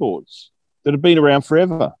signboards that have been around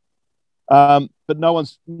forever. But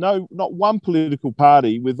not one political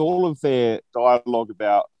party, with all of their dialogue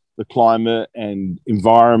about the climate and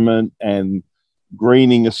environment and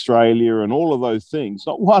greening Australia and all of those things,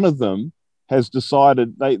 not one of them has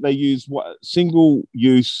decided they use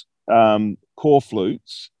single-use core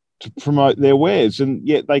flutes to promote their wares, and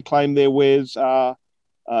yet they claim their wares are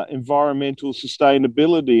environmental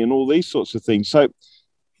sustainability and all these sorts of things. So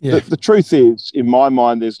the truth is, in my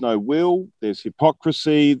mind, there's no will, there's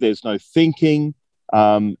hypocrisy, there's no thinking,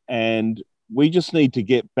 and we just need to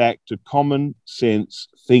get back to common sense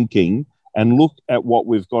thinking and look at what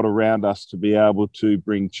we've got around us to be able to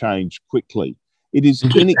bring change quickly. It is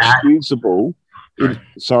inexcusable.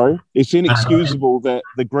 It's inexcusable that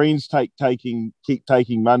the Greens keep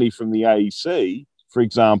taking money from the AEC, for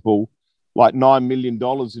example, like $9 million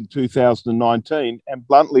in 2019, and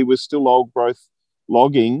bluntly, we're still old growth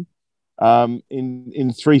logging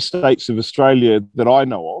in 3 states of Australia that I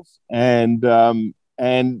know of, and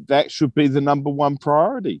that should be the number one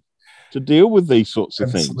priority, to deal with these sorts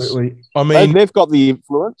of things. Absolutely. I mean, they've got the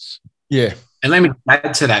influence. Yeah. And let me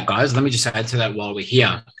add to that, guys. Let me just add to that while we're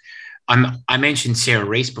here. I mentioned Sarah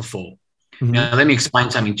Rees before. Mm-hmm. Now, let me explain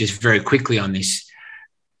something just very quickly on this.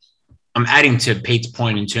 I'm adding to Pete's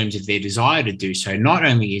point in terms of their desire to do so. Not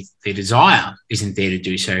only is their desire isn't there to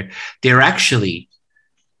do so, they're actually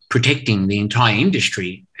protecting the entire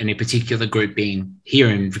industry, and a particular group being here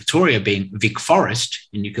in Victoria being Vic Forest.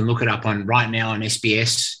 And you can look it up right now on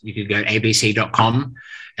SBS. You could go to abc.com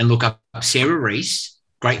and look up Sarah Rees,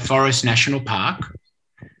 Great Forest National Park,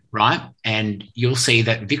 right? And you'll see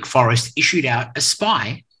that Vic Forest issued out a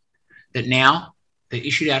spy to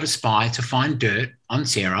find dirt on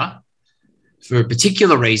Sarah. For a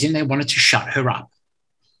particular reason, they wanted to shut her up,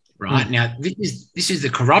 right? Now, this is the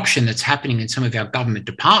corruption that's happening in some of our government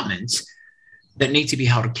departments that need to be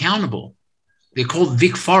held accountable. They're called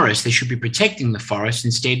Vic Forest. They should be protecting the forest.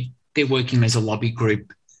 Instead, they're working as a lobby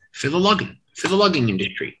group for the logging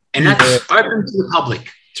industry. And that's open to the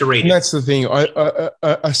public to read. And that's the thing.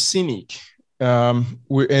 A cynic,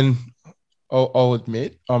 and I'll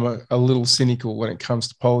admit I'm a little cynical when it comes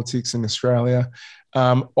to politics in Australia.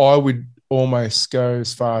 I would almost go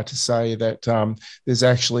as far to say that there's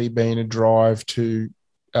actually been a drive to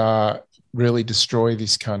really destroy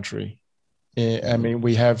this country. I mean,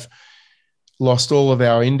 we have lost all of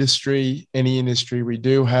our industry. Any industry we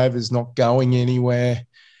do have is not going anywhere.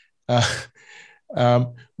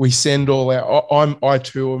 We send all our. I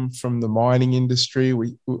too am from the mining industry.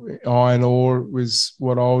 Iron ore was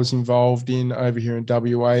what I was involved in over here in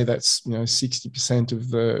WA. That's 60% of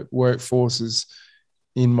the workforce is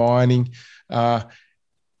in mining.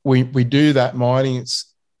 We do that mining.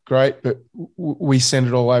 It's great, but we send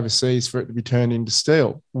it all overseas for it to be turned into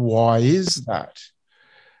steel. Why is that?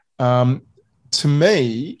 To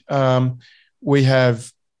me, we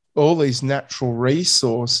have all these natural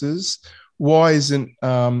resources, why isn't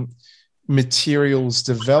materials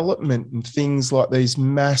development and things like these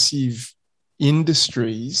massive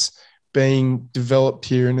industries being developed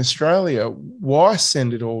here in Australia? Why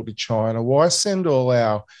send it all to China? Why send all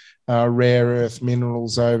our rare earth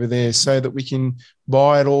minerals over there so that we can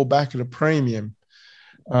buy it all back at a premium?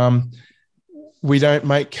 We don't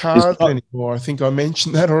make cars anymore. I think I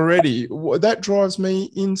mentioned that already. That drives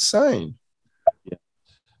me insane. Yeah.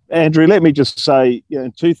 Andrew, let me just say,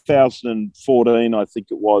 in 2014, I think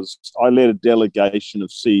it was, I led a delegation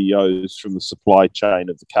of CEOs from the supply chain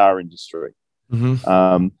of the car industry.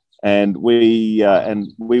 Mm-hmm. And we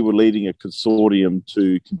were leading a consortium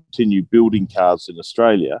to continue building cars in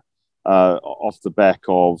Australia off the back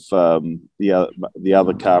of the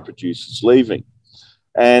other car producers leaving.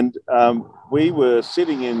 And we were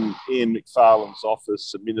sitting in McFarlane's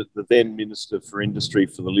office, the then Minister for Industry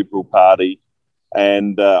for the Liberal Party,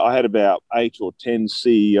 and I had about 8 or 10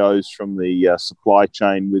 CEOs from the supply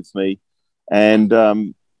chain with me, and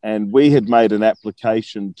we had made an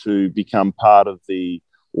application to become part of the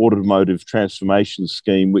automotive transformation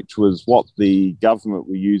scheme, which was what the government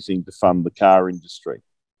were using to fund the car industry.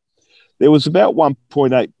 There was about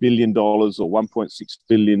 $1.8 billion or $1.6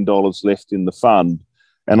 billion left in the fund.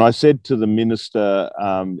 And I said to the minister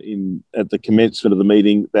at the commencement of the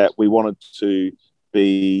meeting that we wanted to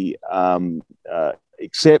be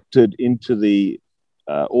accepted into the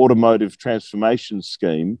automotive transformation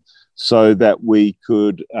scheme so that we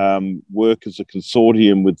could work as a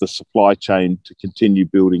consortium with the supply chain to continue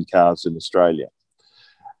building cars in Australia.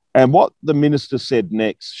 And what the minister said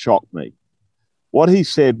next shocked me. What he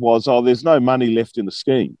said was, there's no money left in the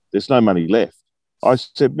scheme. There's no money left. I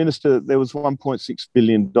said, Minister, there was $1.6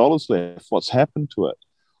 billion left. What's happened to it?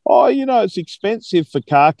 It's expensive for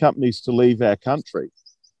car companies to leave our country.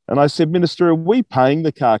 And I said, Minister, are we paying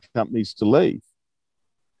the car companies to leave?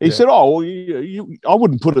 He said, I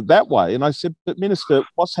wouldn't put it that way. And I said, but Minister,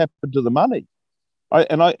 what's happened to the money?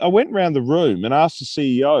 I went around the room and asked the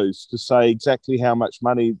CEOs to say exactly how much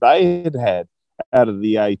money they had out of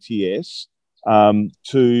the ATS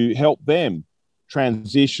to help them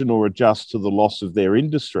transition or adjust to the loss of their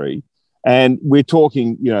industry. And we're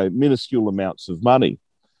talking, minuscule amounts of money.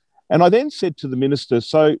 And I then said to the minister,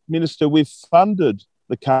 so Minister, we've funded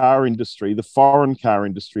the car industry, the foreign car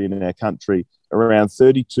industry in our country, around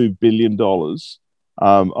 $32 billion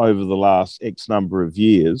over the last X number of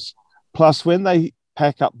years. Plus, when they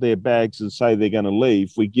pack up their bags and say they're going to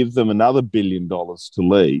leave, we give them another $1 billion to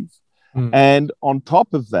leave. And on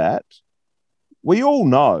top of that, we all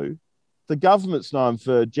know, the government's known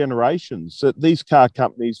for generations that these car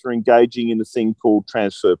companies are engaging in a thing called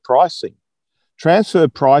transfer pricing. Transfer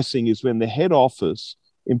pricing is when the head office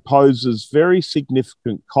imposes very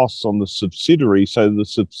significant costs on the subsidiary, so the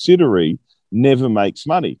subsidiary never makes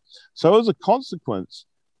money. So as a consequence,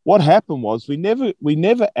 what happened was we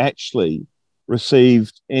never actually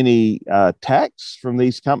received any tax from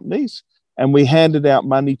these companies, and we handed out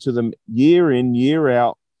money to them year in, year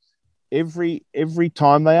out, every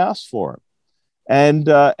time they asked for it. And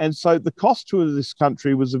so the cost to this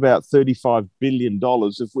country was about $35 billion,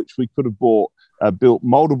 of which we could have built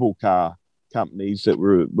multiple car companies that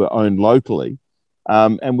were owned locally,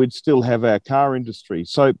 and we'd still have our car industry.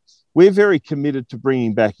 So we're very committed to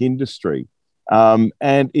bringing back industry,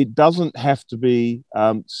 and it doesn't have to be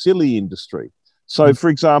silly industry. So, for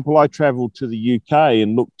example, I travelled to the UK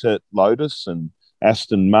and looked at Lotus and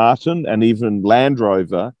Aston Martin and even Land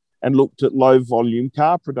Rover, and looked at low-volume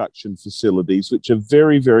car production facilities, which are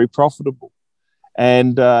very, very profitable,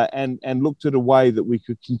 and looked at a way that we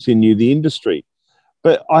could continue the industry.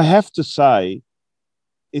 But I have to say,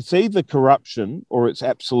 it's either corruption or it's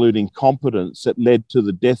absolute incompetence that led to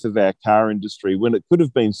the death of our car industry when it could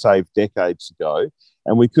have been saved decades ago,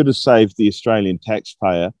 and we could have saved the Australian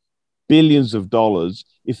taxpayer billions of dollars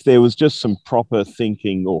if there was just some proper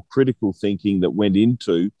thinking or critical thinking that went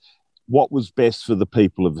into what was best for the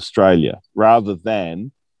people of Australia, rather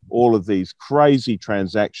than all of these crazy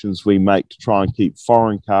transactions we make to try and keep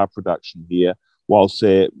foreign car production here whilst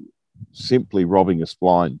they're simply robbing us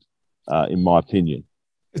blind, in my opinion.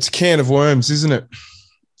 It's a can of worms, isn't it?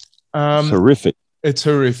 It's horrific. It's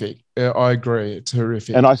horrific. I agree. It's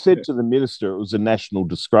horrific. And I said to the minister, it was a national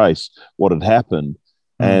disgrace what had happened.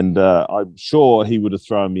 And I'm sure he would have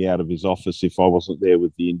thrown me out of his office if I wasn't there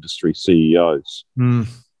with the industry CEOs.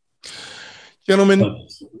 Gentlemen,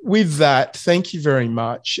 with that, thank you very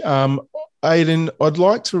much. Aiden, I'd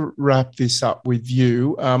like to wrap this up with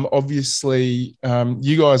you. Obviously,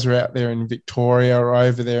 you guys are out there in Victoria or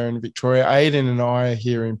over there in Victoria. Aiden and I are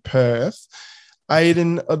here in Perth.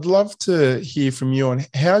 Aiden, I'd love to hear from you on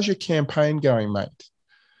how's your campaign going, mate?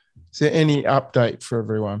 Is there any update for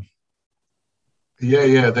everyone?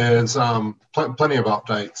 Yeah. There's plenty of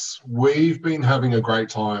updates. We've been having a great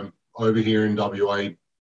time over here in WA,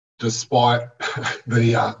 despite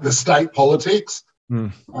the state politics.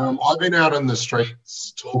 I've been out in the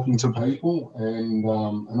streets talking to people,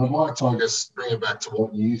 and I'd like to, I guess, bring it back to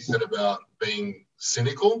what you said about being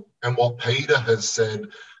cynical and what Peter has said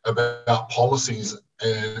about policies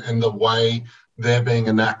and the way they're being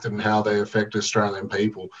enacted and how they affect Australian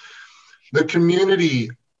people. The community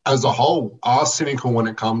as a whole are cynical when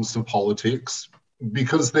it comes to politics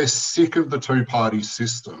because they're sick of the two-party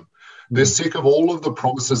system. They're sick of all of the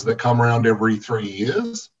promises that come around every 3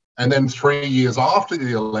 years, and then 3 years after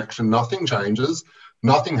the election, nothing changes,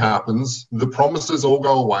 nothing happens, the promises all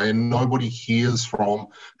go away, and nobody hears from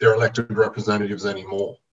their elected representatives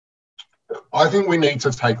anymore. I think we need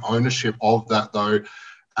to take ownership of that, though,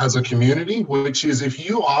 as a community, which is if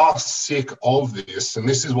you are sick of this, and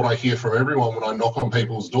this is what I hear from everyone when I knock on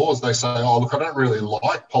people's doors, they say, oh, look, I don't really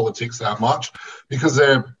like politics that much because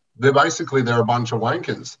they're a bunch of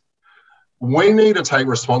wankers. We need to take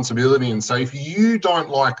responsibility and say, if you don't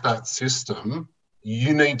like that system,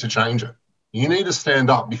 you need to change it. You need to stand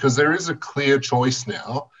up because there is a clear choice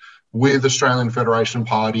now with Australian Federation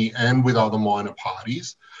Party and with other minor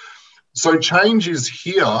parties. So change is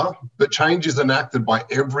here, but change is enacted by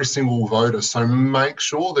every single voter. So make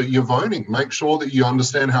sure that you're voting. Make sure that you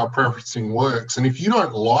understand how preferencing works. And if you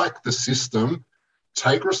don't like the system,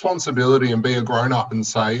 take responsibility and be a grown-up and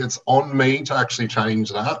say, it's on me to actually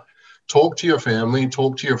change that. Talk to your family,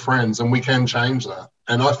 talk to your friends, and we can change that.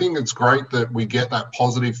 And I think it's great that we get that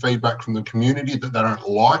positive feedback from the community that they don't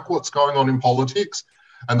like what's going on in politics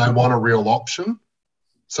and they want a real option.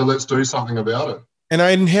 So let's do something about it. And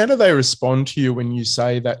Aiden, how do they respond to you when you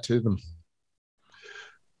say that to them?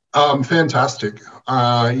 Fantastic.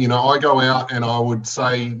 I go out and I would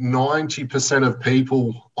say 90% of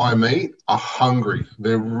people I meet are hungry.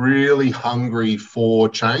 They're really hungry for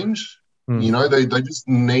change. They just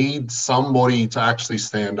need somebody to actually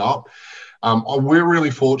stand up. We're really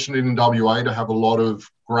fortunate in WA to have a lot of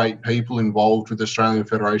great people involved with the Australian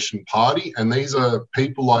Federation Party, and these are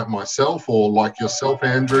people like myself or like yourself,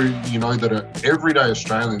 Andrew, that are everyday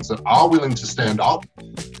Australians that are willing to stand up.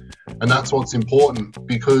 And that's what's important,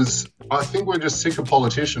 because I think we're just sick of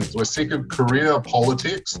politicians. We're sick of career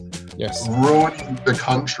politics ruining the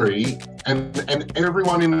country. And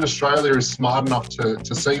everyone in Australia is smart enough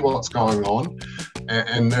to see what's going on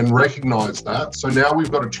and recognise that. So now we've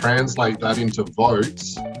got to translate that into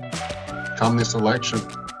votes come this election.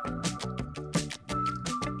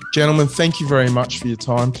 Gentlemen, thank you very much for your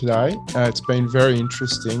time today. It's been very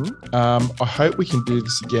interesting. I hope we can do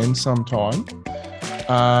this again sometime.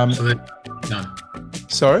 Absolutely. No.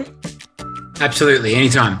 Sorry? Absolutely,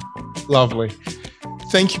 anytime. Lovely.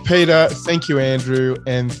 Thank you, Peter. Thank you, Andrew.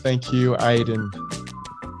 And thank you, Aiden.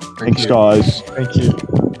 Thanks, guys. Thank you.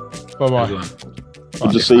 Bye-bye.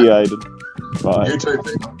 Good to see you, Aiden. Bye. You too,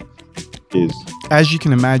 Peter. Cheers. As you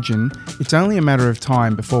can imagine, it's only a matter of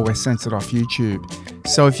time before we're censored off YouTube.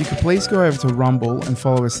 So if you could please go over to Rumble and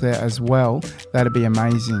follow us there as well, that'd be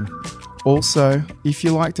amazing. Also, if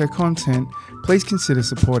you liked our content, please consider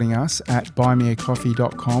supporting us at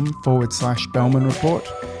buymeacoffee.com/Bellman Report.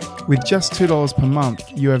 With just $2 per month,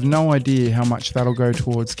 you have no idea how much that'll go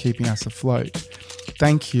towards keeping us afloat.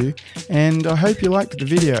 Thank you, and I hope you liked the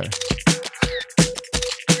video.